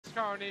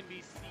NASCAR on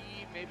NBC,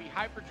 maybe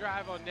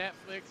Hyperdrive on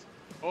Netflix,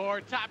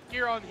 or Top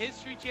Gear on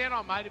History Channel.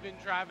 I might have been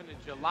driving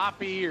a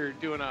jalopy or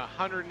doing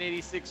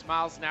 186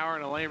 miles an hour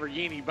in a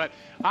Lamborghini. But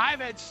I've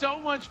had so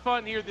much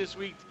fun here this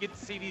week to get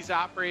to see these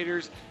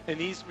operators and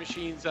these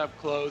machines up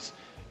close.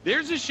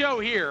 There's a show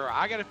here.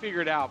 I got to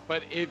figure it out.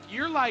 But if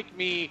you're like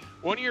me,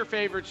 one of your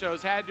favorite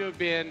shows had to have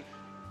been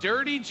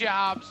Dirty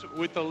Jobs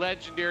with the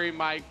legendary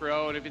Mike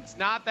Rowe. And if it's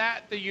not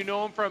that you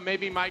know him from,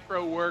 maybe Mike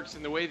Rowe works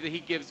and the way that he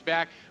gives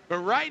back. But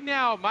right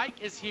now,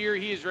 Mike is here.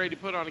 He is ready to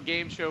put on a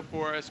game show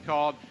for us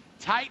called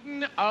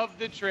Titan of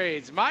the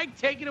Trades. Mike,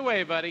 take it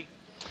away, buddy.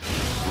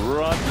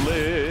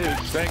 Rutledge,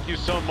 thank you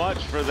so much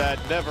for that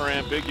never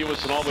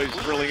ambiguous and always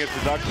thrilling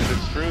introduction.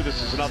 It's true,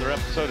 this is another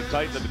episode of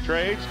Titan of the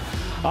Trades.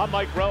 I'm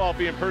Mike Rowe. I'll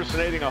be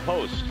impersonating a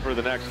host for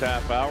the next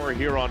half hour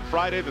here on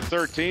Friday the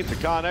 13th at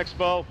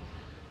ConExpo.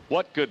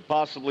 What could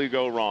possibly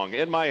go wrong?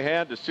 In my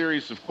hand, a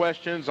series of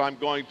questions I'm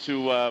going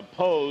to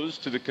pose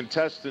to the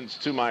contestants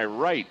to my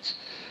right.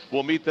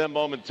 We'll meet them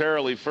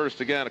momentarily.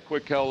 First, again, a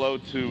quick hello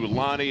to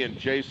Lonnie and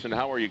Jason.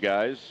 How are you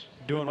guys?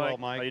 Doing well,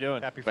 Mike. How you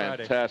doing? Happy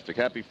Friday. Fantastic.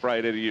 Happy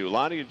Friday to you.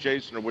 Lonnie and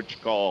Jason are what you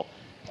call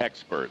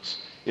experts.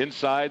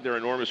 Inside their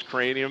enormous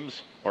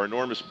craniums or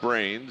enormous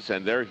brains,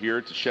 and they're here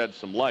to shed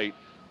some light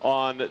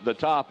on the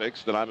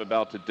topics that I'm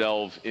about to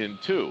delve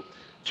into.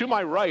 To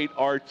my right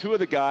are two of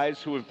the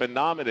guys who have been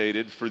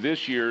nominated for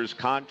this year's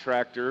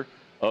Contractor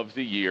of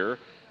the Year.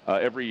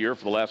 Every year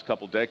for the last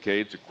couple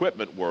decades,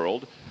 Equipment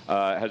World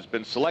has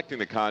been selecting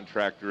the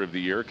Contractor of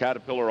the Year.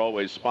 Caterpillar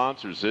always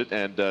sponsors it,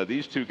 and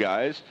these two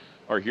guys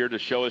are here to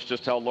show us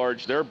just how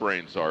large their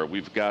brains are.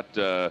 We've got,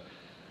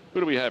 who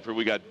do we have here?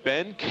 We got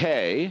Ben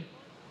K,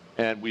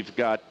 and we've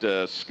got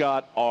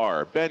Scott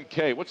R. Ben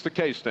K, what's the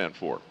K stand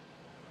for?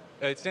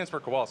 It stands for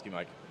Kowalski,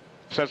 Mike.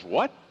 Says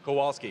what?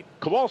 Kowalski.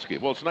 Kowalski.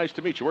 Well, it's nice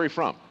to meet you. Where are you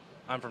from?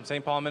 I'm from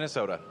St. Paul,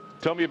 Minnesota.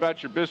 Tell me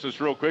about your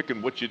business real quick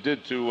and what you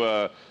did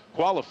to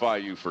qualify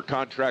you for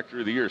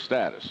Contractor of the Year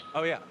status.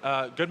 Oh, yeah.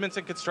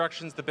 Goodmanson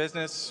Construction's the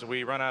business.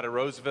 We run out of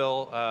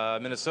Roseville,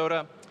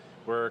 Minnesota.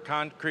 We're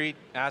concrete,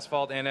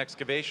 asphalt, and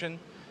excavation.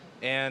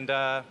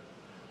 And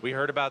we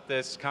heard about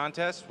this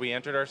contest. We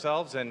entered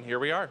ourselves, and here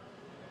we are.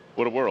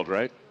 What a world,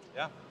 right?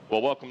 Yeah.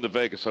 Well, welcome to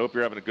Vegas. I hope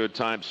you're having a good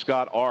time.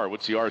 Scott R.,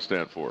 what's the R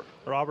stand for?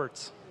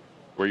 Roberts.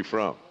 Where are you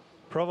from?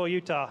 Provo,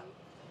 Utah.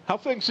 How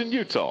things in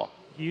Utah?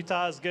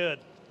 Utah is good.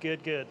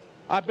 Good.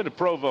 I've been to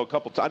Provo a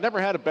couple times. I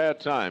never had a bad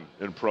time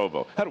in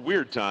Provo. Had a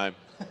weird time.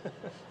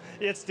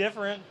 It's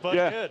different, but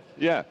good.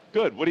 Yeah,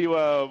 good. What do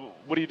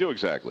you do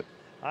exactly?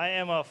 I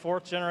am a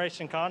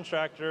fourth-generation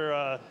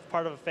contractor,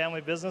 part of a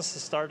family business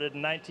that started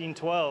in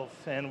 1912,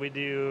 and we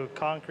do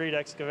concrete,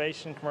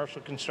 excavation,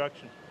 commercial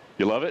construction.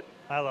 You love it?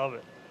 I love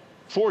it.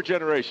 4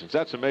 generations.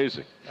 That's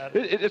amazing.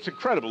 It's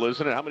incredible,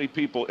 isn't it, how many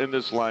people in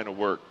this line of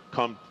work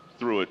come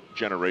through it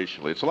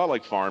generationally. It's a lot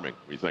like farming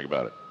when you think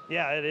about it.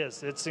 Yeah, it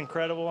is. It's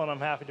incredible, and I'm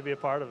happy to be a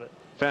part of it.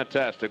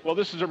 Fantastic. Well,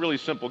 this is a really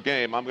simple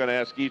game. I'm going to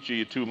ask each of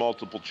you 2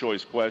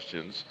 multiple-choice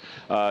questions.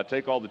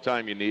 Take all the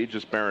time you need.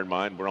 Just bear in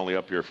mind, we're only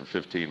up here for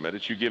 15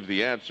 minutes. You give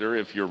the answer.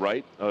 If you're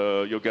right,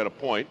 you'll get a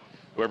point.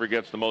 Whoever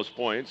gets the most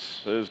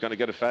points is going to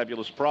get a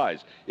fabulous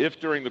prize. If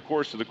during the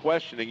course of the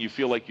questioning you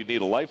feel like you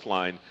need a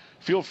lifeline,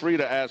 feel free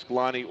to ask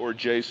Lonnie or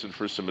Jason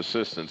for some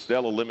assistance.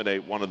 They'll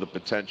eliminate one of the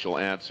potential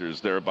answers,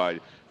 thereby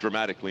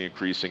dramatically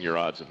increasing your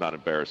odds of not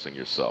embarrassing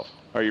yourself.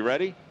 Are you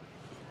ready?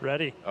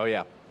 Ready. Oh,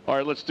 yeah. All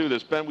right, let's do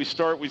this. Ben, we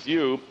start with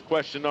you.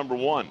 Question number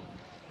 1.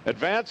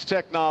 Advanced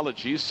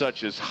technologies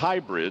such as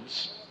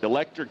hybrids,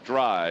 electric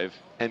drive,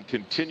 and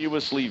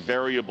continuously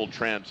variable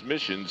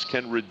transmissions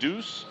can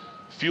reduce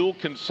fuel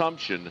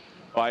consumption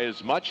by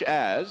as much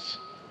as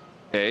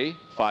A,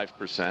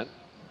 5%,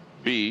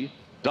 B,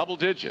 double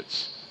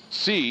digits,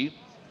 C,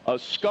 a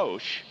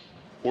skosh,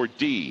 or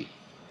D,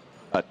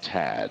 a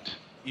tad.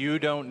 You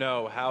don't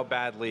know how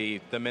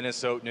badly the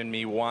Minnesotan in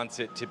me wants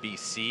it to be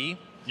C.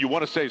 You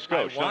want to say skosh,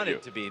 I want don't you?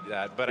 it to be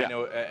that, but Yeah. I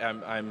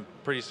know I'm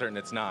pretty certain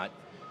it's not.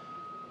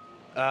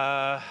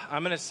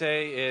 I'm going to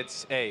say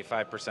it's A,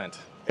 5%.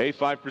 A,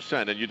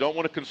 5%. And you don't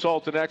want to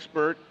consult an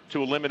expert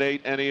to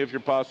eliminate any of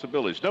your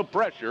possibilities. No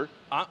pressure.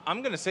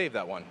 I'm going to save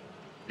that one.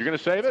 You're going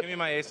to save it? Give me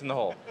my ace in the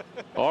hole.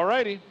 All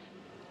righty.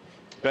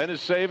 Ben is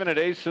saving an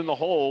ace in the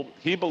hole.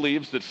 He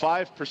believes that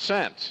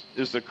 5%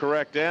 is the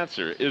correct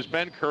answer. Is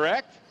Ben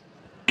correct?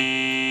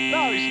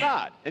 No, he's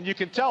not. And you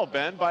can tell,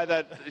 Ben, by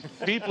that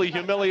deeply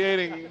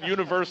humiliating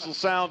universal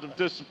sound of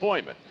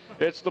disappointment.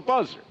 It's the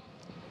buzzer.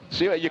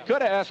 See, you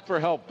could have asked for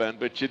help, Ben,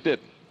 but you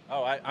didn't.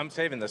 Oh, I'm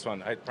saving this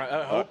one. I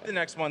hope the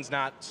next one's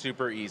not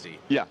super easy.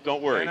 Yeah,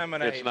 don't worry. And I'm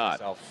gonna it's hate not.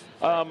 myself.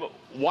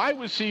 Why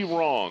was he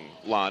wrong,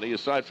 Lonnie,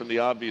 aside from the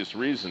obvious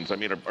reasons? I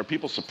mean, are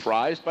people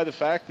surprised by the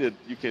fact that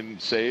you can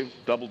save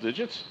double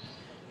digits?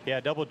 Yeah,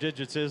 double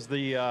digits is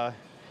the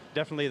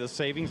definitely the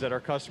savings that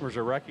our customers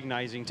are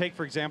recognizing. Take,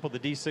 for example, the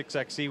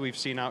D6XE we've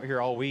seen out here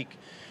all week.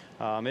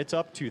 It's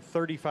up to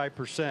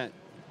 35%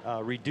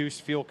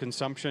 reduced fuel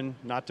consumption,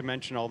 not to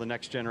mention all the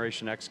next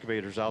generation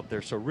excavators out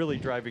there. So really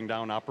driving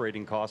down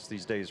operating costs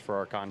these days for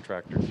our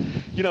contractors.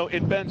 You know,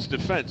 in Ben's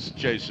defense,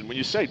 Jason, when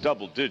you say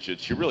double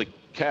digits, you really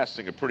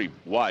casting a pretty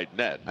wide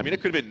net. I mean,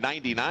 it could have been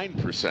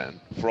 99%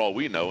 for all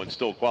we know and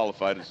still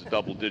qualified as a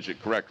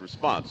double-digit correct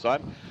response. So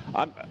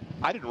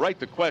I didn't write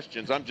the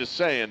questions. I'm just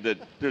saying that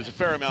there's a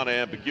fair amount of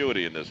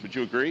ambiguity in this. Would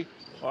you agree?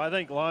 Well, I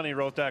think Lonnie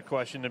wrote that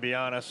question, to be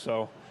honest,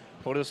 so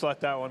we'll just let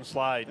that one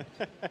slide.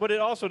 But it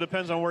also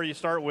depends on where you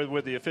start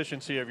with the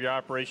efficiency of your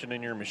operation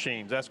in your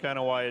machines. That's kind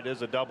of why it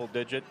is a double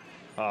digit.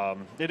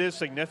 It is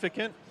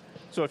significant.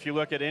 So if you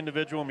look at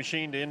individual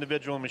machine to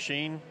individual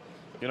machine,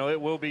 you know, it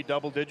will be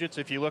double digits.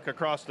 If you look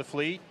across the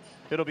fleet,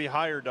 it'll be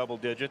higher double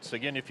digits.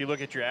 Again, if you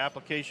look at your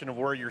application of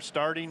where you're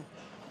starting,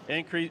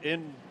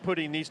 in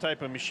putting these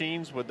type of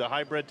machines with the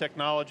hybrid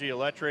technology,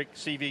 electric,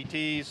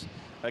 CVTs,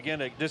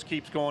 again, it just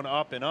keeps going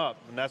up, and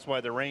that's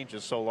why the range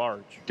is so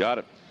large. Got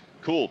it.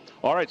 Cool.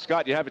 All right,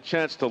 Scott, you have a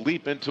chance to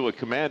leap into a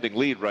commanding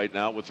lead right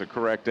now with the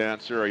correct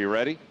answer. Are you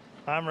ready?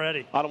 I'm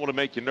ready. I don't want to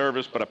make you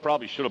nervous, but I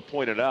probably should have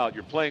pointed out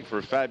you're playing for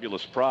a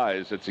fabulous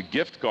prize. It's a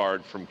gift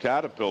card from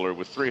Caterpillar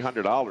with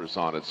 $300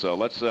 on it. So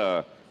let's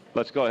go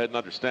ahead and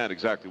understand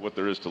exactly what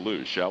there is to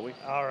lose, shall we?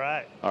 All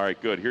right. All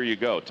right, good. Here you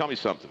go. Tell me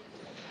something.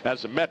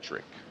 As a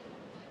metric,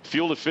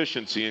 fuel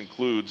efficiency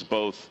includes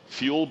both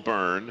fuel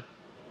burn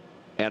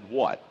and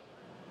what?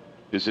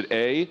 Is it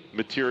A,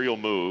 material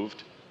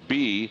moved,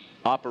 B,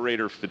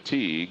 operator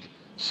fatigue,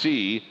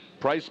 C,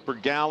 price per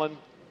gallon,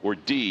 or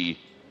D,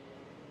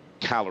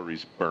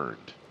 calories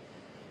burned?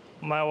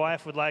 My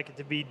wife would like it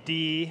to be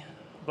D,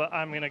 but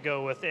I'm going to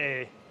go with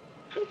A.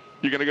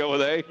 You're going to go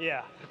with A?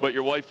 Yeah. But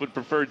your wife would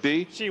prefer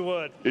D? She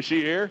would. Is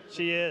she here?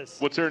 She is.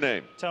 What's her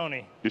name?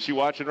 Tony. Is she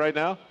watching right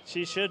now?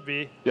 She should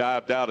be. Yeah, I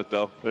doubt it,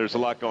 though. There's a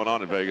lot going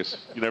on in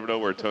Vegas. You never know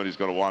where Tony's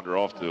going to wander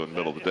off to in the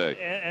middle of the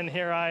day. And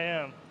here I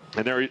am.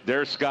 And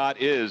there Scott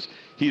is.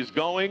 He's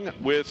going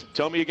with,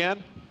 tell me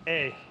again?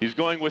 A. He's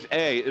going with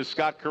A. Is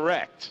Scott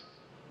correct?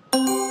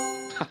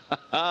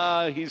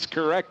 He's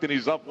correct, and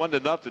he's up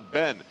 1-0,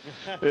 Ben.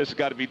 This has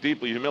got to be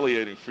deeply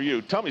humiliating for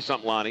you. Tell me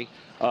something, Lonnie.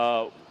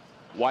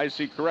 Why is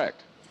he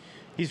correct?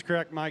 He's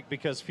correct, Mike,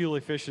 because fuel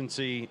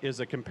efficiency is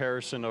a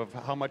comparison of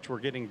how much we're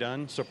getting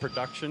done, so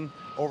production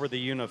over the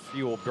unit of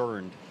fuel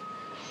burned.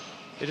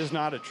 It is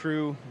not a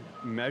true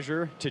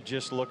measure to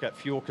just look at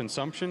fuel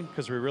consumption,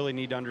 because we really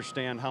need to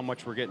understand how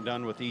much we're getting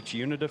done with each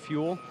unit of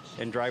fuel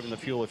and driving the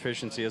fuel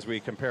efficiency as we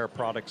compare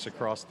products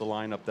across the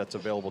lineup that's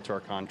available to our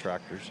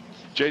contractors.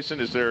 Jason,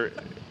 is there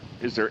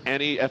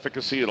any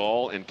efficacy at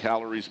all in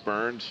calories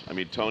burned? I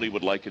mean, Tony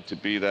would like it to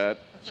be that,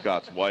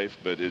 Scott's wife,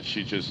 but is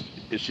she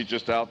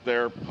just out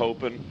there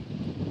hoping?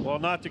 Well,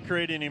 not to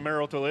create any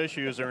marital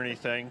issues or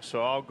anything,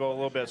 so I'll go a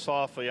little bit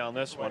softly on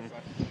this one.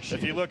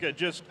 If you look at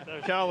just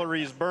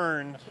calories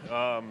burned,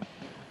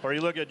 or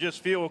you look at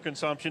just fuel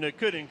consumption, it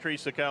could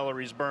increase the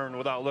calories burned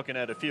without looking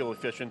at a fuel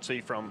efficiency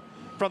from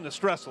the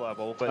stress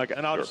level, but, okay,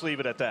 and I'll sure. just leave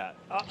it at that.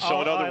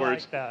 So in other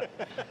words, like that.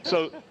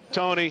 So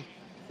Tony,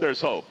 there's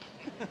hope.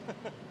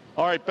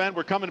 All right, Ben,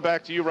 we're coming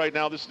back to you right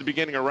now. This is the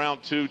beginning of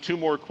round two. Two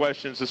more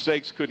questions. The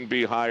stakes couldn't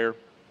be higher.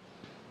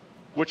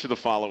 Which of the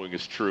following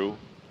is true?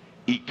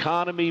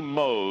 Economy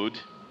mode,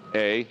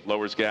 A,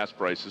 lowers gas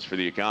prices for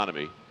the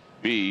economy.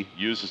 B,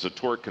 uses a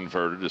torque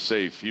converter to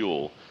save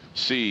fuel.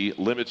 C,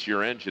 limits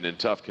your engine in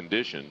tough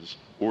conditions.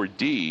 Or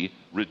D,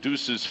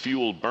 reduces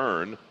fuel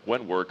burn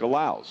when work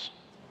allows.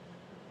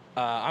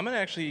 I'm going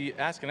to actually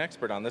ask an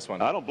expert on this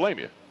one. I don't blame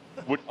you.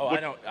 I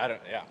don't,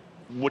 yeah.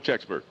 Which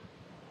expert?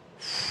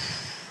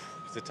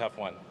 It's a tough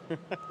one.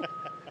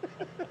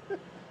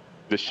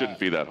 This shouldn't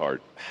be that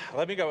hard. I'm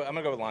going to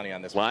go with Lonnie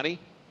on this one. Lonnie?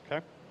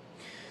 Okay.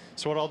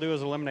 So what I'll do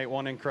is eliminate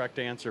one incorrect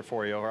answer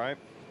for you, all right?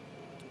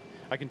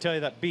 I can tell you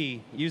that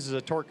B, uses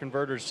a torque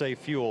converter to save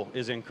fuel,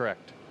 is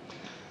incorrect.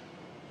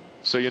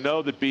 So you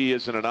know that B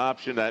isn't an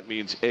option. That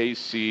means A,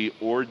 C,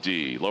 or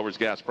D. Lowers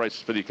gas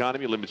prices for the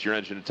economy, limits your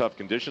engine in tough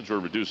conditions, or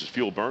reduces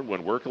fuel burn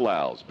when work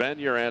allows. Ben,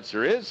 your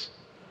answer is?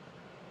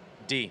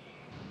 D.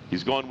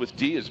 He's going with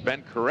D. Is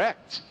Ben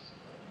correct?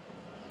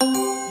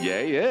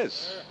 Yeah, he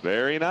is.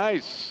 Very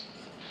nice.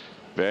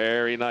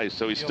 Very nice.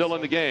 So he's still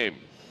in the game.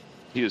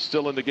 He is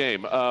still in the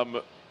game.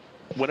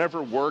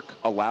 Whenever work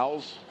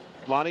allows,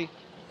 Lonnie,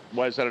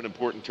 why is that an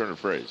important turn of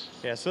phrase?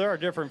 Yeah, so there are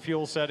different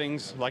fuel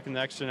settings, like in the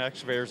next-gen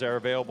excavators that are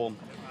available.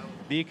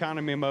 The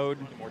economy mode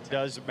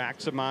does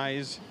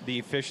maximize the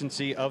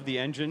efficiency of the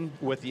engine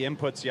with the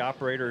inputs the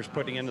operator is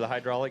putting into the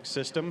hydraulic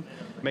system,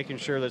 making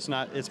sure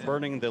that it's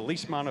burning the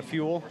least amount of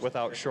fuel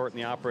without shorting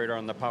the operator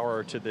on the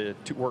power to the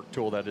work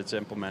tool that it's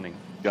implementing.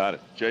 Got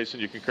it. Jason,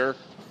 you concur?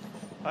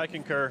 I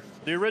concur.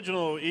 The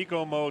original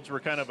eco modes were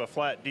kind of a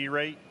flat D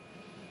rate.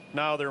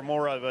 Now they're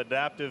more of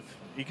adaptive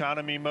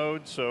economy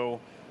mode, so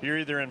you're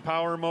either in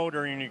power mode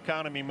or in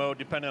economy mode,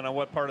 depending on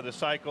what part of the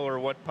cycle or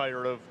what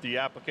part of the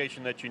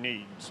application that you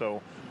need.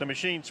 So the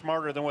machine's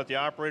smarter than what the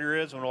operator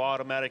is and will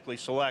automatically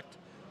select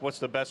what's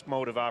the best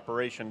mode of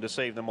operation to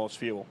save the most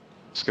fuel.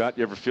 Scott,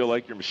 you ever feel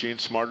like your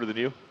machine's smarter than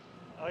you?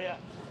 Oh, yeah.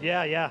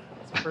 Yeah,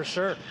 for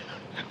sure.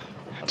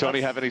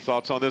 Tony, have any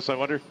thoughts on this, I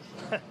wonder?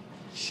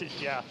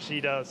 Yeah, she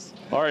does.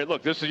 All right,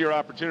 look, this is your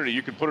opportunity.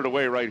 You can put it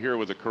away right here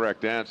with the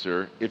correct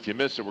answer. If you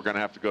miss it, we're going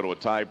to have to go to a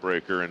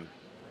tiebreaker and,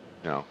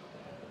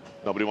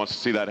 Nobody wants to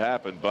see that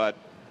happen, but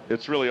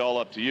it's really all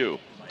up to you,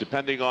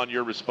 depending on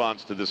your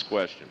response to this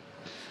question.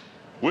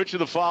 Which of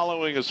the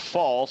following is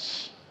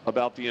false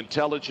about the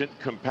intelligent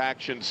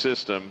compaction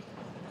system,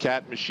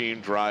 cat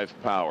machine drive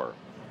power?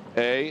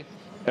 A,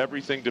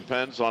 everything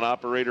depends on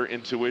operator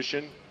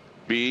intuition.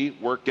 B,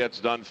 work gets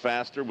done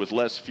faster with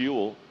less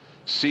fuel.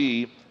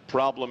 C,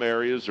 problem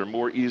areas are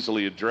more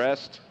easily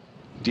addressed.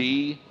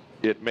 D,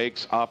 it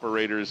makes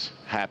operators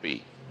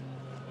happy.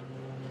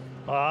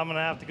 Well, I'm going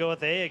to have to go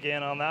with A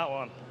again on that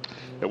one.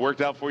 It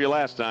worked out for you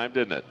last time,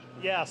 didn't it?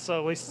 Yeah,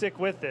 so we stick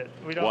with it.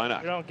 Why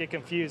not? We don't get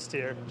confused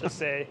here.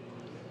 Just A.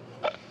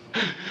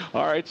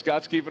 All right,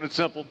 Scott's keeping it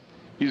simple.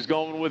 He's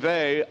going with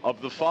A.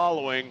 Of the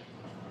following,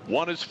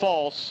 one is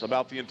false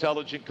about the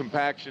intelligent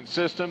compaction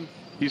system.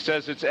 He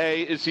says it's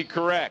A. Is he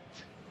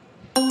correct?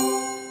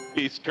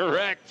 He's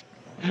correct,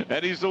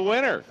 and he's the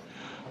winner.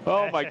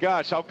 Oh, my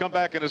gosh. I'll come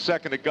back in a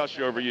second to gush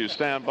over you.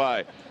 Stand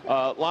by.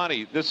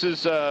 Lonnie, this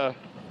is, I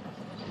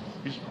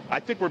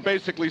think we're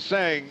basically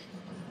saying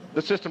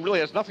the system really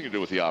has nothing to do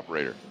with the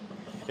operator.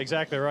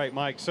 Exactly right,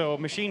 Mike. So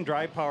machine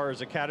drive power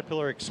is a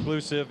Caterpillar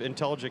exclusive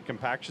intelligent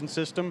compaction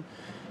system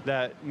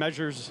that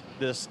measures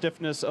the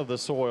stiffness of the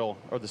soil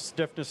or the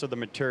stiffness of the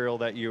material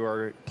that you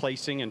are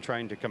placing and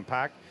trying to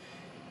compact.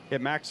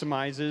 It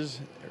maximizes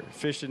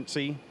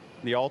efficiency,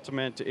 the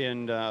ultimate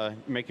in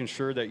making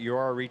sure that you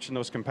are reaching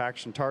those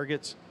compaction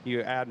targets.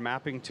 You add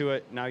mapping to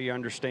it. Now you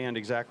understand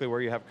exactly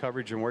where you have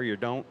coverage and where you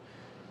don't.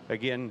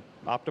 Again,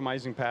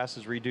 optimizing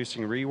passes,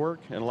 reducing rework,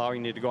 and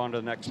allowing you to go on to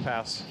the next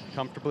pass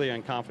comfortably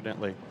and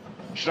confidently.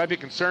 Should I be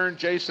concerned,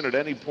 Jason, at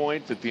any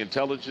point that the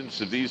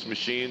intelligence of these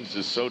machines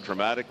is so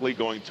dramatically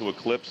going to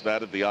eclipse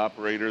that of the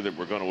operator that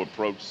we're going to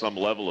approach some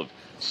level of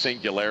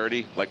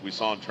singularity like we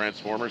saw in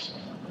Transformers?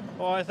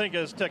 Well, I think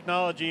as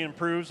technology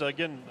improves,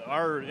 again,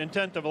 our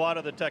intent of a lot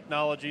of the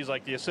technologies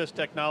like the assist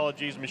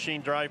technologies,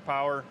 machine drive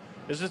power,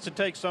 is just to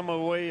take some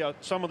away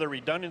some of the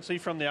redundancy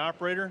from the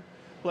operator,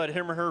 let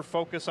him or her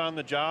focus on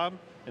the job,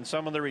 and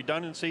some of the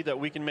redundancy that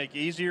we can make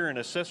easier and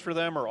assist for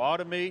them or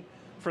automate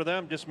for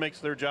them just makes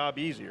their job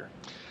easier.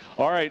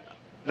 All right,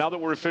 now that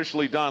we're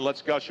officially done,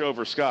 let's gush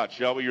over Scott,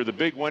 shall we? You're the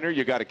big winner.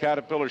 You got a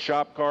Caterpillar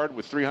shop card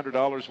with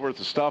 $300 worth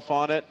of stuff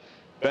on it.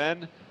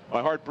 Ben,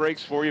 my heart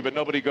breaks for you, but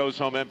nobody goes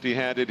home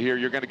empty-handed here.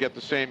 You're going to get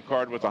the same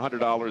card with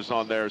 $100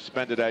 on there.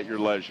 Spend it at your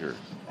leisure.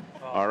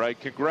 All right,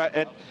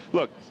 and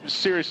look,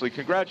 seriously,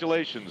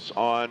 congratulations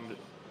on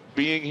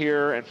being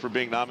here and for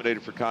being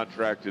nominated for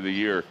Contract of the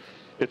Year.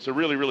 It's a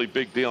really, really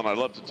big deal, and I'd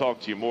love to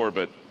talk to you more,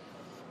 but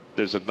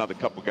there's another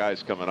couple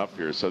guys coming up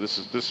here, so this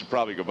is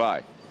probably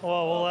goodbye.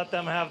 Well, we'll let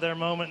them have their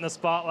moment in the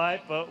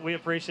spotlight, but we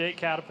appreciate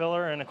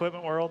Caterpillar and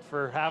Equipment World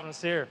for having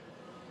us here.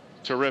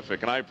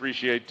 Terrific, and I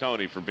appreciate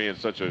Tony for being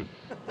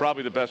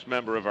probably the best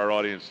member of our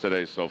audience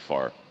today so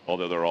far,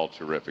 although they're all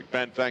terrific.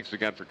 Ben, thanks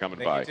again for coming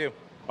by. Thank you, too.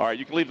 All right,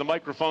 you can leave the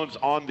microphones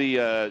on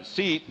the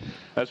seat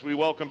as we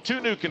welcome two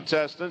new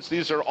contestants.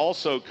 These are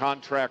also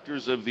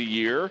Contractors of the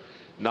Year,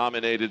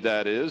 nominated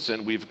that is,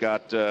 and we've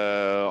got,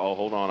 oh,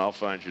 hold on, I'll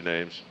find your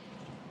names.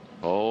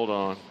 Hold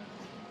on.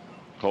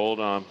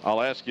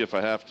 I'll ask you if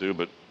I have to,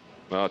 but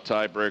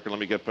tiebreaker, let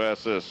me get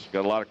past this.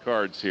 Got a lot of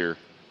cards here.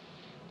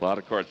 A lot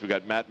of cards. We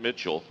got Matt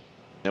Mitchell,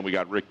 and we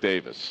got Rick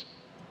Davis.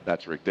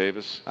 That's Rick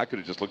Davis. I could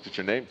have just looked at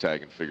your name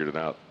tag and figured it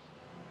out.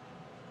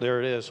 There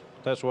it is.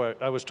 That's why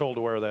I was told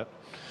to wear that.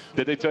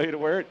 Did they tell you to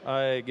wear it?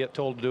 I get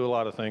told to do a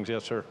lot of things,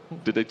 yes, sir.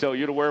 Did they tell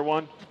you to wear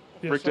one,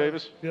 Yes, Rick sir.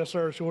 Davis? Yes,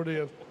 sir, sure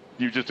did.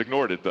 You just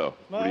ignored it, though.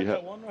 No, What do I you got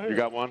have? one right here. You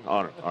got one?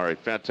 All right,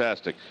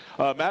 fantastic.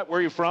 Matt, where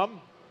are you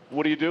from?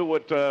 What do you do?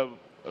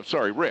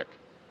 Sorry, Rick,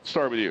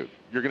 start with you.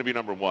 You're going to be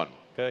number one.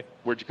 Okay.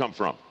 Where'd you come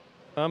from?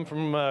 I'm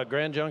from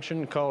Grand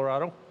Junction,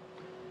 Colorado.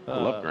 I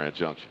love Grand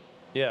Junction.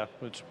 Yeah,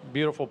 it's a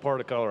beautiful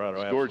part of Colorado.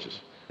 It's absolutely. gorgeous.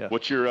 Yeah.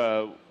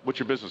 What's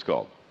your business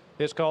called?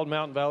 It's called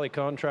Mountain Valley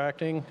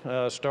Contracting.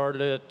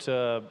 Started it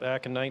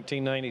back in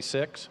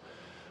 1996.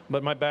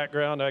 But my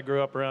background, I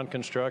grew up around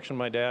construction.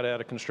 My dad had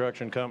a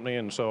construction company,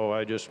 and so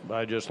I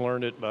just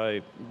learned it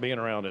by being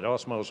around it,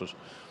 osmosis.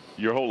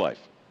 Your whole life?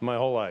 My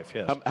whole life,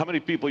 yes. How many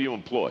people you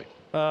employ?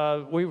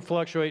 We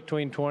fluctuate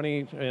between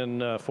 20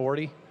 and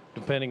 40,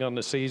 depending on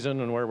the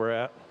season and where we're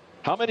at.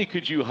 How many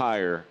could you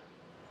hire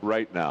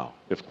right now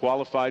if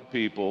qualified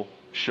people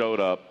showed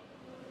up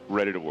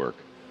ready to work?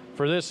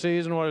 For this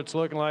season, what it's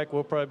looking like,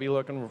 we'll probably be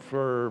looking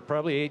for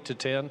probably 8 to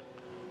 10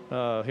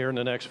 here in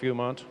the next few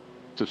months.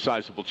 It's a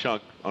sizable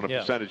chunk on a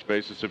percentage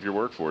basis of your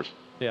workforce.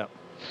 Yeah.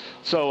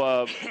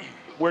 So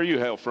where you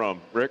hail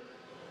from, Rick?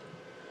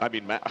 I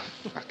mean, Matt.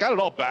 I got it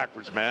all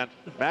backwards, man.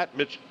 Matt,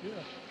 Mitch. Yeah.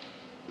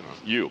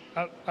 You.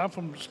 I'm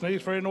from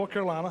Sneeds Ferry, North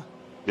Carolina.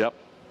 Yep.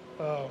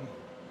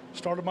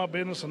 Started my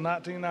business in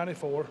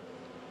 1994.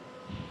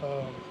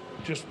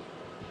 Just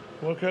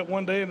woke up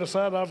one day and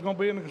decided I was going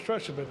to be in the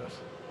construction business.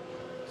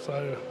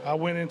 So I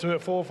went into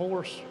it full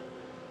force.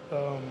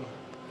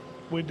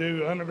 We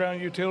do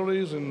underground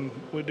utilities, and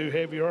we do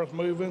heavy earth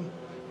moving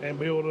and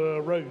build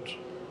roads.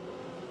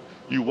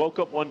 You woke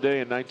up one day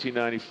in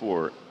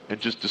 1994 and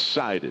just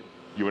decided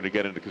you were going to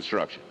get into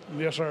construction.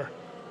 Yes, sir.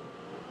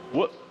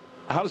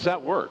 How does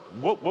that work?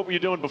 What were you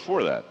doing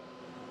before that?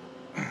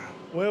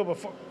 Well,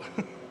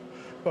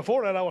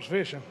 before that, I was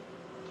fishing.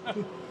 All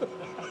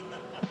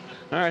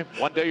right,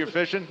 one day you're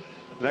fishing,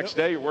 the next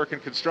day you're working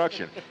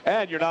construction.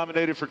 And you're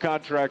nominated for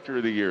Contractor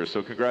of the Year,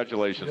 so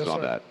congratulations Yes, on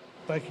sir. that.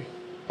 Thank you.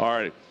 All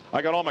right.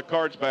 I got all my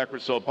cards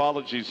backwards, so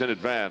apologies in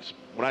advance.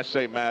 When I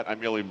say Matt, I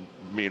merely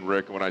mean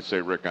Rick, and when I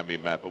say Rick, I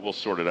mean Matt, but we'll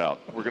sort it out.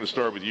 We're going to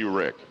start with you,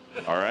 Rick.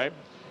 All right?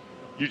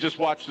 You just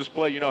watch this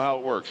play, you know how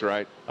it works,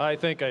 right? I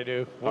think I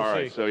do. We'll All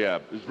right, see. so yeah,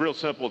 it's real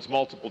simple. It's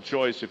multiple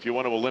choice. If you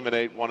want to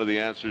eliminate one of the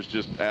answers,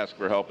 just ask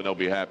for help, and they'll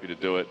be happy to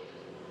do it.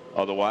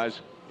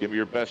 Otherwise, give me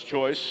your best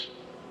choice,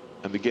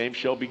 and the game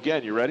shall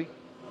begin. You ready?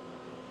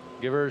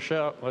 Give her a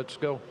shot. Let's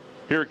go.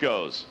 Here it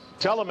goes.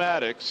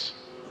 Telematics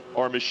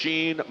are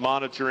machine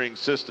monitoring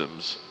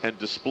systems and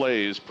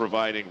displays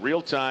providing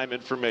real-time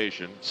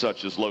information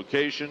such as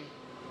location,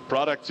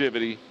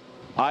 productivity,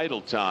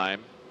 idle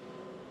time,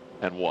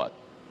 and what?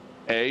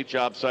 A,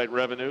 job site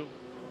revenue,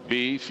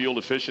 B, fuel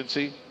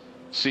efficiency,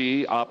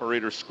 C,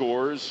 operator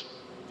scores,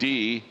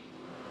 D,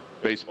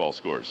 baseball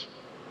scores.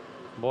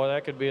 Boy,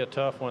 that could be a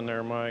tough one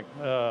there, Mike.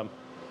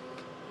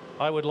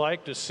 I would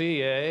like to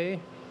see A.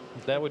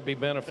 That would be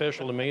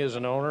beneficial to me as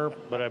an owner,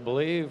 but I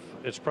believe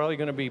it's probably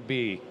going to be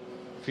B,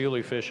 fuel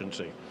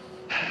efficiency.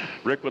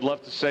 Rick would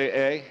love to say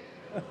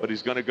A, but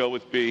he's going to go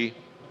with B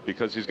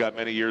because he's got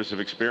many years of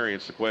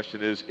experience. The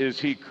question is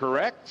he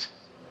correct?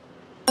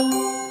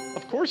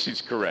 Of course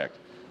he's correct.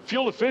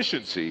 Fuel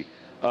efficiency,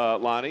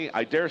 Lonnie,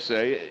 I dare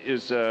say,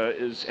 is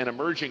an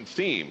emerging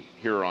theme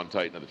here on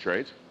Titan of the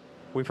Trades.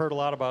 We've heard a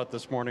lot about it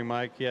this morning,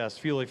 Mike. Yes,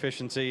 fuel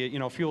efficiency. You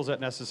know, fuel's that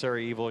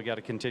necessary evil. You got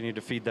to continue to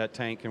feed that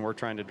tank, and we're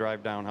trying to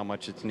drive down how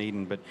much it's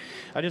needing. But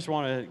I just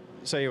want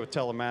to say with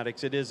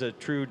telematics, it is a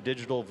true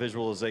digital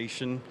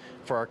visualization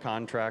for our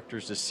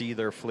contractors to see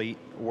their fleet,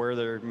 where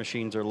their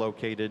machines are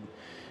located,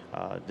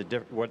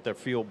 what their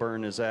fuel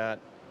burn is at,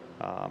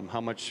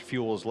 how much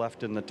fuel is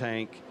left in the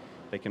tank.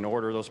 They can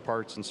order those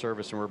parts and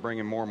service, and we're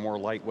bringing more and more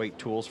lightweight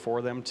tools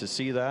for them to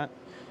see that.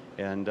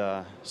 And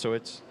so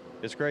it's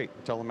great.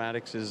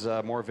 Telematics is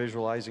more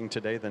visualizing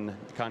today than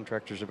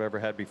contractors have ever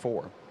had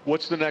before.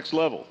 What's the next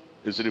level?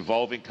 Is it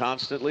evolving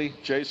constantly,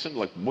 Jason?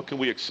 Like, what can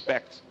we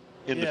expect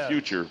in the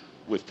future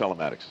with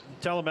telematics?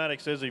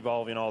 Telematics is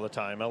evolving all the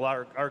time. A lot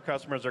of our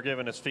customers are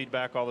giving us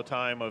feedback all the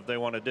time of they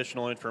want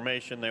additional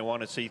information, they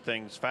want to see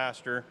things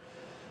faster.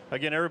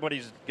 Again,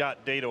 everybody's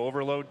got data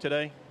overload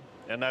today,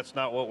 and that's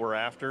not what we're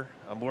after.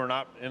 We're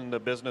not in the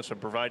business of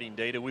providing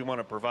data. We want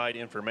to provide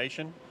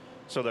information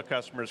so the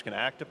customers can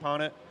act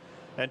upon it.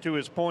 And to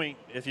his point,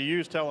 if you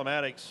use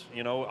telematics,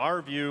 you know,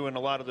 our view and a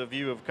lot of the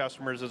view of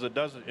customers is it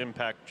does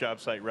impact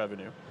job site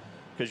revenue,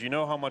 because you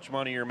know how much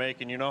money you're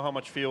making, you know how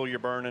much fuel you're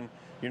burning,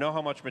 you know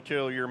how much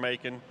material you're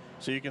making,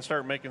 so you can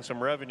start making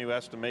some revenue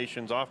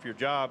estimations off your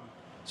job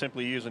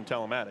simply using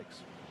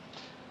telematics.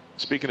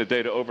 Speaking of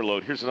data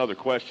overload, here's another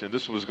question.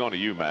 This was going to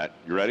you, Matt.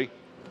 You ready?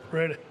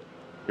 Ready.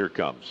 Here it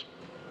comes.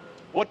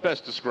 What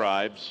best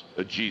describes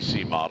a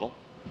GC model?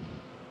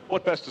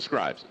 What best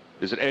describes it?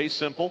 Is it A,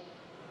 simple,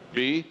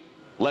 B,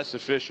 less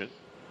efficient,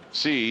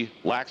 C,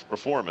 lacks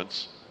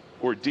performance,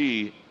 or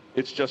D,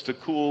 it's just a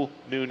cool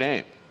new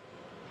name?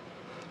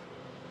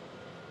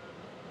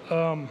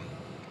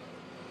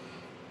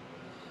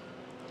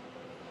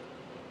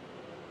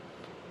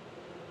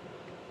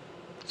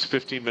 It's a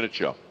 15-minute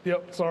show.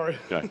 Yep, sorry.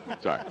 Okay,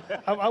 sorry.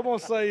 I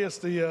want to say it's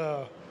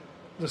the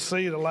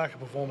C, the lack of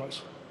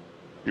performance.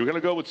 You're going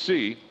to go with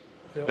C.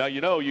 Yep. Now,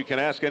 you know you can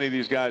ask any of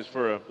these guys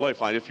for a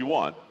lifeline if you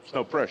want. There's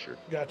no pressure.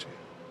 Gotcha.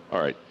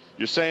 All right.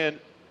 You're saying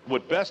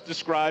what best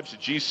describes a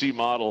GC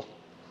model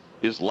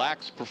is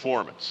lacks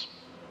performance.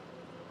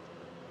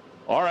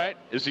 All right.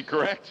 Is he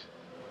correct?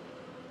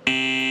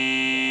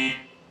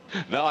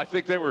 No, I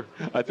think they were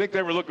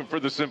looking for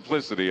the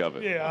simplicity of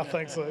it. Yeah, I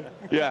think so.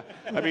 Yeah.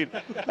 I mean,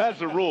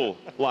 as a rule,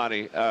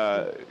 Lonnie,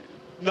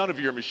 none of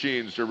your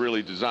machines are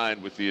really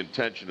designed with the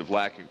intention of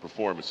lacking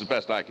performance, as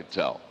best I can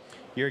tell.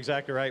 You're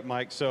exactly right,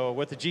 Mike. So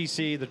with the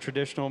GC, the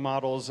traditional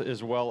models,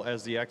 as well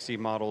as the XE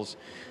models,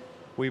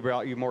 we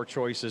brought you more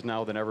choices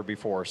now than ever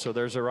before. So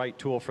there's a right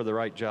tool for the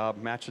right job,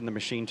 matching the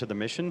machine to the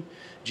mission.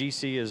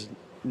 GC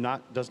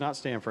does not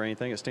stand for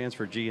anything. It stands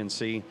for G and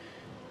C.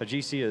 A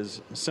GC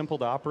is simple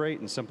to operate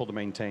and simple to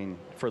maintain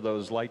for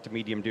those light to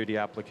medium duty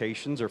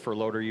applications, or for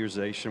loader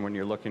utilization when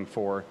you're looking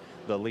for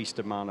the least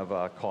amount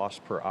of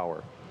cost per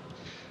hour.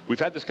 We've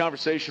had this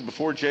conversation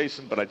before,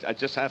 Jason, but I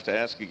just have to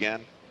ask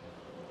again.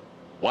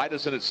 Why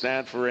doesn't it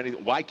stand for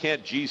anything? Why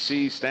can't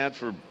GC stand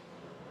for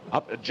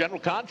a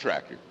general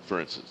contractor, for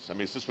instance? I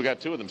mean, since we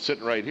got two of them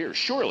sitting right here,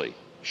 surely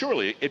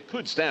it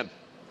could stand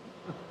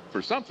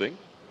for something.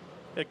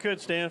 It could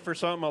stand for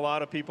something. A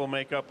lot of people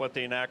make up what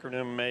the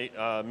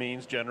acronym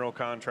means, general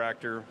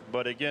contractor.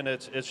 But again,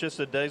 it's just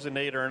a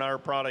designator in our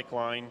product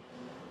line,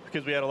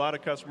 because we had a lot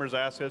of customers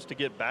ask us to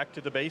get back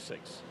to the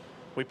basics.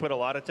 We put a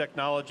lot of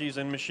technologies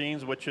in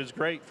machines, which is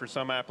great for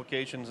some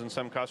applications and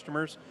some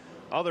customers.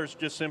 Others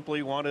just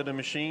simply wanted a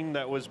machine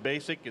that was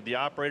basic. The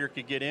operator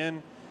could get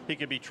in, he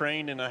could be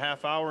trained in a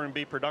half hour and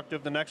be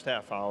productive the next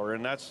half hour.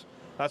 And that's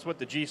That's what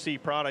the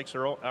GC products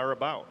are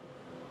about.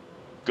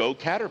 Go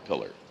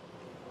Caterpillar.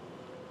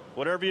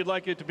 Whatever you'd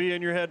like it to be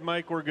in your head,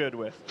 Mike, we're good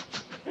with.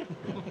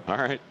 All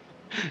right.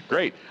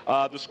 Great.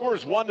 The score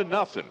is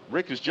 1-0.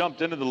 Rick has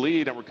jumped into the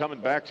lead, and we're coming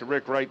back to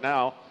Rick right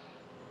now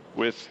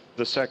with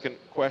the second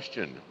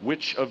question.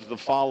 Which of the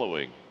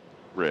following,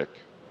 Rick,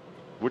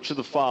 which of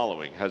the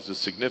following has a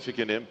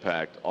significant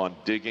impact on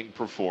digging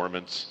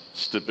performance,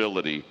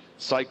 stability,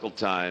 cycle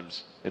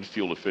times, and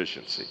fuel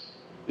efficiency?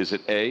 Is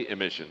it A,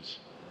 emissions,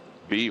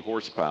 B,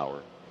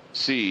 horsepower,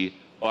 C,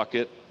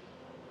 bucket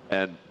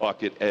and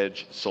bucket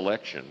edge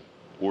selection,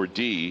 or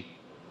D,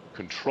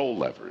 control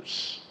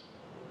levers?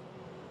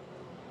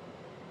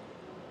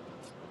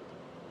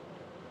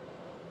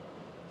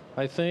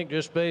 I think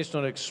just based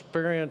on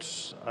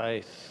experience,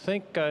 I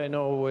think I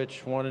know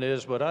which one it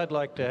is, but I'd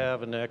like to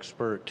have an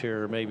expert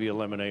here maybe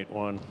eliminate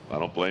one. I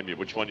don't blame you.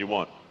 Which one you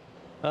want?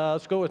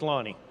 Let's go with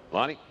Lonnie.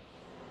 Lonnie?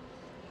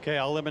 Okay,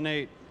 I'll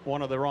eliminate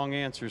one of the wrong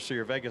answers so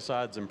your Vegas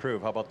odds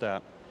improve. How about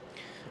that?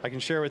 I can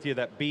share with you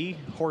that B,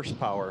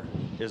 horsepower,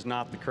 is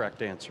not the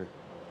correct answer.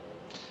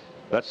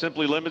 That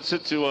simply limits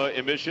it to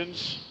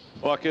emissions,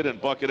 bucket and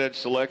bucket edge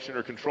selection,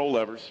 or control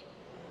levers.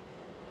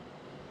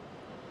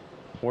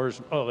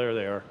 Oh, there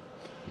they are.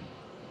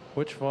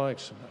 Which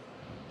flanks?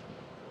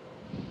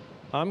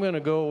 I'm going to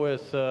go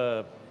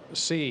with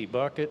C,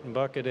 bucket and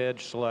bucket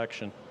edge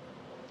selection.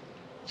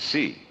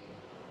 C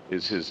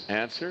is his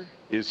answer.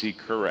 Is he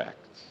correct?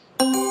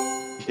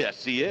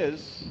 Yes, he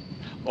is.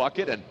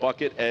 Bucket and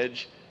bucket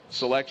edge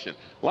selection.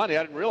 Lonnie,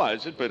 I didn't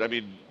realize it, but I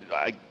mean,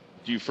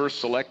 do you first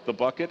select the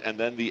bucket and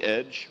then the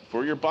edge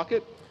for your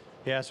bucket?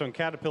 Yeah, so in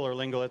Caterpillar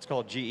lingo, it's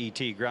called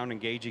GET, ground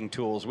engaging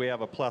tools. We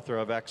have a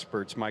plethora of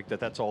experts, Mike,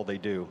 that's all they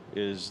do,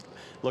 is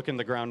look in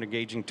the ground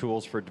engaging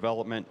tools for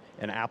development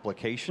and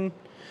application.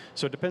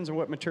 So it depends on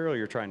what material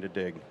you're trying to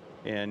dig.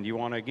 And you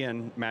want to,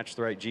 again, match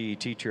the right GET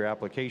to your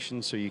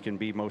application so you can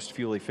be most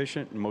fuel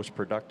efficient and most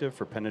productive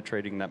for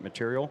penetrating that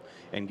material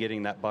and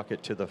getting that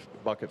bucket to the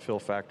bucket fill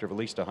factor of at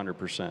least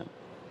 100%.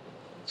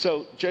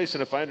 So,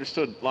 Jason, if I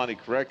understood Lonnie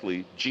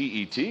correctly,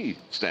 GET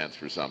stands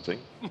for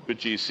something, but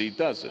GC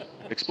doesn't.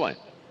 Explain.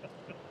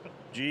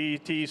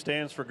 GET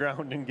stands for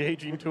ground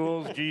engaging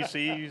tools.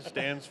 GC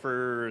stands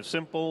for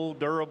simple,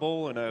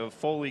 durable, and a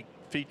fully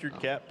featured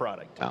cat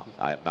product. No,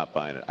 I'm not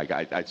buying it.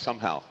 I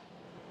somehow,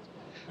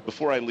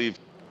 before I leave.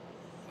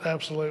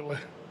 Absolutely.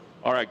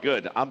 All right,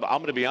 good. I'm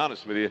going to be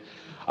honest with you.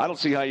 I don't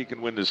see how you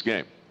can win this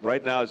game.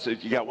 Right now,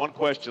 you got one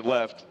question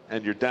left,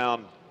 and you're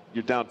down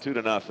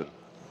 2-0.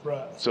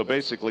 Right. So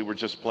basically, we're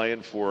just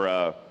playing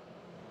for.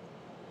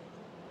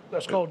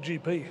 That's called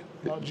GP,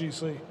 not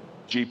GC.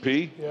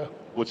 GP? Yeah.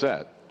 What's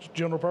that? It's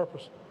general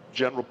purpose.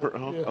 General purpose.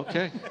 Oh, Yeah.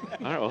 Okay.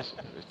 All right. Well,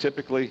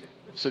 typically,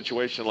 a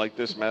situation like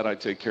this, Matt, I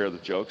take care of the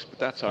jokes, but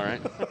that's all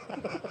right.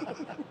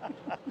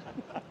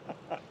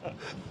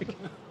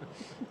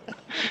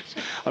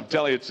 I'm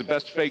telling you, it's the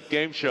best fake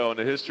game show in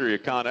the history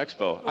of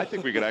CONEXPO. I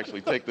think we could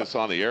actually take this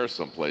on the air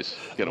someplace,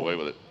 get away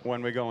with it.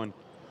 When we going?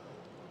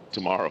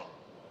 Tomorrow.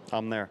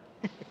 I'm there.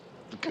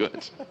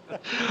 Good.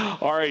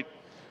 All right,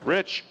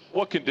 Rich,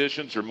 what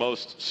conditions are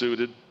most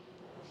suited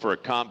for a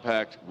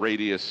compact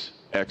radius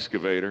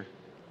excavator?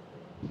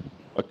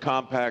 A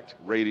compact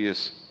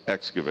radius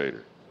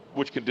excavator.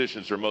 Which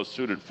conditions are most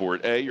suited for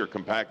it? A, you're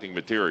compacting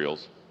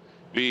materials.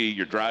 B,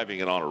 you're driving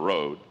it on a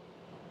road.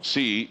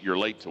 C, you're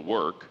late to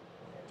work.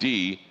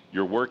 D,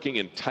 you're working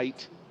in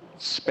tight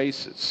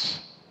spaces.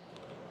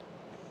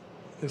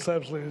 It's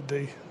absolutely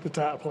D, the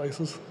tight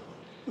places.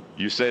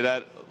 You say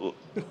that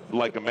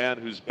like a man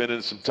who's been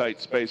in some tight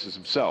spaces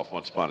himself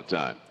once upon a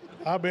time.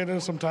 I've been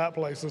in some tight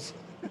places.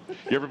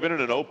 You ever been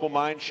in an opal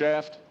mine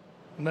shaft?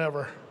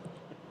 Never.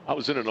 I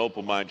was in an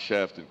opal mine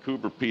shaft in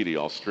Coober Pedy,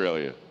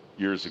 Australia,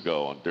 years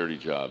ago on dirty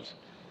jobs.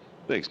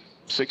 Things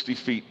 60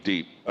 feet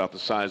deep, about the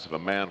size of a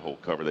manhole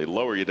cover. They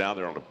lower you down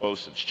there on a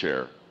bosun's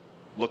chair,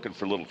 looking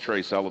for little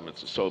trace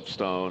elements of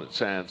soapstone and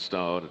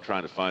sandstone and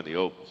trying to find the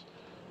opals.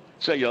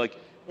 So you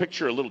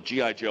picture a little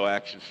G.I. Joe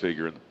action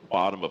figure in the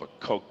bottom of a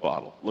Coke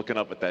bottle, looking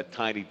up at that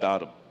tiny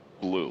dot of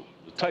blue.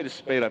 The tightest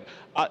spade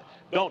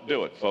don't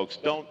do it, folks.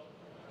 Don't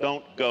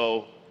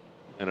go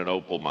in an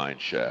opal mine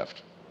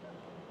shaft.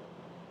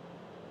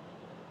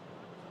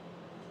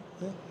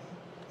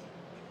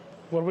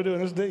 What are we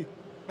doing? It's D.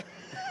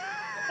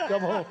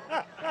 Come on.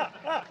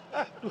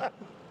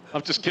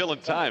 I'm just killing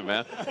time,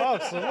 man.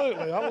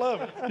 Absolutely. I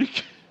love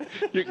it.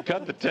 You can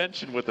cut the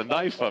tension with a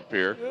knife up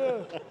here.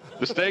 Yeah.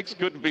 The stakes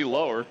couldn't be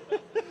lower.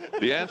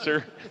 The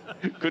answer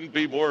couldn't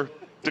be more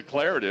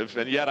declarative,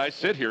 and yet I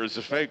sit here as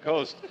a fake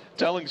host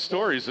telling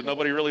stories that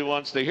nobody really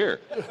wants to hear.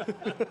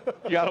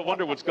 You got to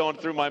wonder what's going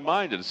through my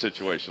mind in a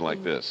situation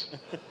like this.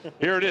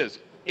 Here it is.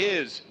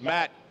 Is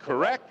Matt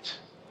correct?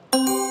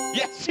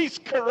 Yes, he's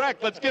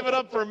correct. Let's give it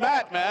up for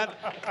Matt, man.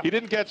 He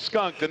didn't get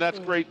skunked, and that's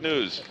great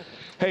news.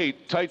 Hey,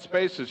 tight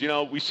spaces,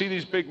 we see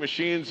these big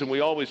machines, and we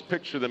always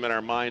picture them in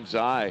our mind's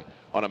eye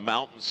on a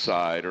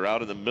mountainside or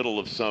out in the middle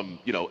of some,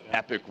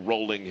 epic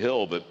rolling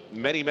hill. But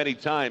many, many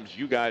times,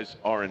 you guys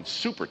are in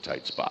super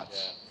tight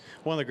spots.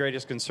 One of the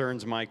greatest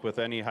concerns, Mike, with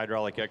any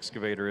hydraulic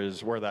excavator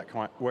is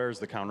where's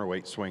the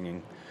counterweight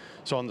swinging.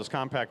 So on those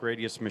compact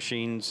radius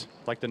machines,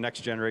 like the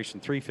next generation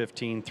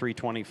 315,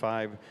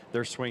 325,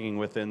 they're swinging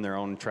within their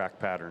own track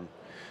pattern.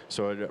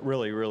 So it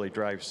really, really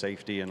drives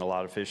safety and a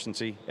lot of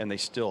efficiency, and they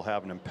still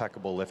have an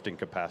impeccable lifting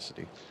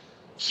capacity.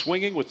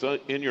 Swinging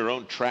within your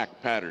own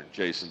track pattern,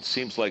 Jason,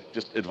 seems like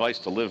just advice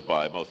to live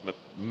by, both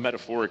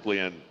metaphorically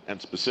and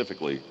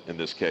specifically in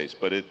this case,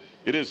 but it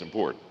is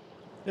important.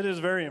 It is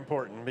very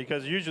important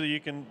because usually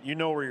you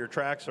know where your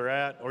tracks are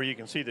at, or you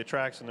can see the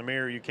tracks in the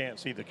mirror, you can't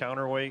see the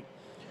counterweight.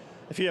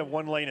 If you have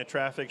one lane of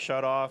traffic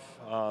shut off,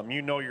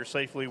 you know you're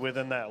safely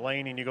within that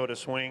lane and you go to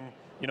swing,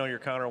 you know your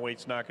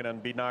counterweight's not going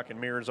to be knocking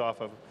mirrors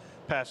off of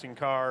passing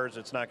cars,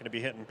 it's not going to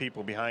be hitting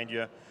people behind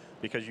you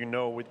because you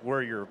know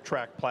where your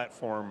track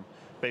platform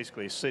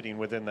basically is sitting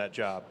within that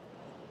job.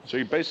 So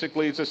you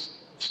basically just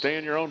stay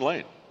in your own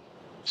lane.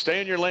 Stay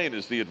in your lane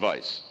is the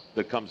advice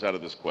that comes out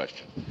of this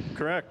question.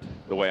 Correct.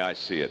 The way I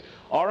see it.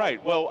 All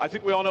right, well, I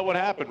think we all know what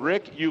happened.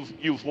 Rick,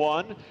 you've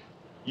won.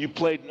 You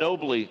played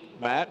nobly,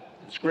 Matt.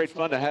 It's great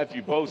fun to have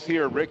you both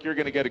here. Rick, you're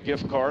going to get a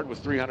gift card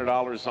with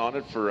 $300 on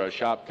it for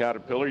Shop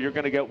Caterpillar. You're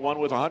going to get one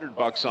with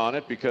 $100 on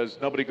it because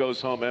nobody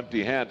goes home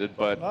empty-handed.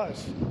 But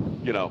Nice.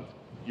 You know,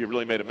 you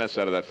really made a mess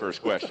out of that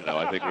first question. Though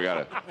I think we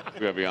gotta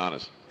be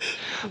honest.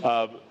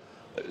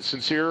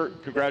 Sincere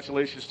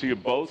congratulations to you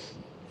both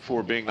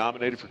for being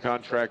nominated for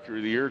Contractor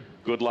of the Year.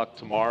 Good luck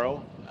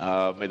tomorrow.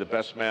 May the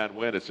best man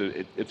win.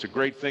 It's a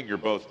great thing you're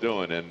both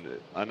doing, and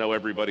I know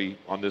everybody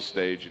on this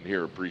stage and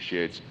here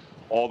appreciates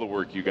all the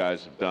work you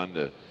guys have done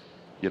to,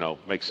 you know,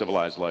 make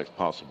civilized life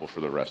possible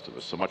for the rest of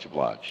us. So much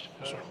obliged.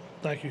 Yes, sir.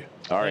 Thank you.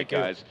 All right,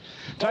 guys.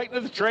 Titan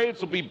of the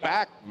Trades will be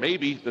back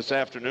maybe this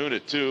afternoon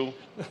at 2.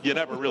 You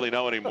never really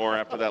know anymore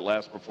after that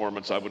last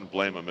performance. I wouldn't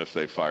blame them if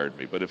they fired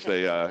me, but if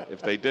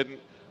they didn't,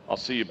 I'll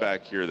see you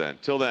back here then.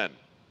 Till then,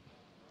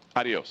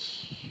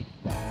 adios.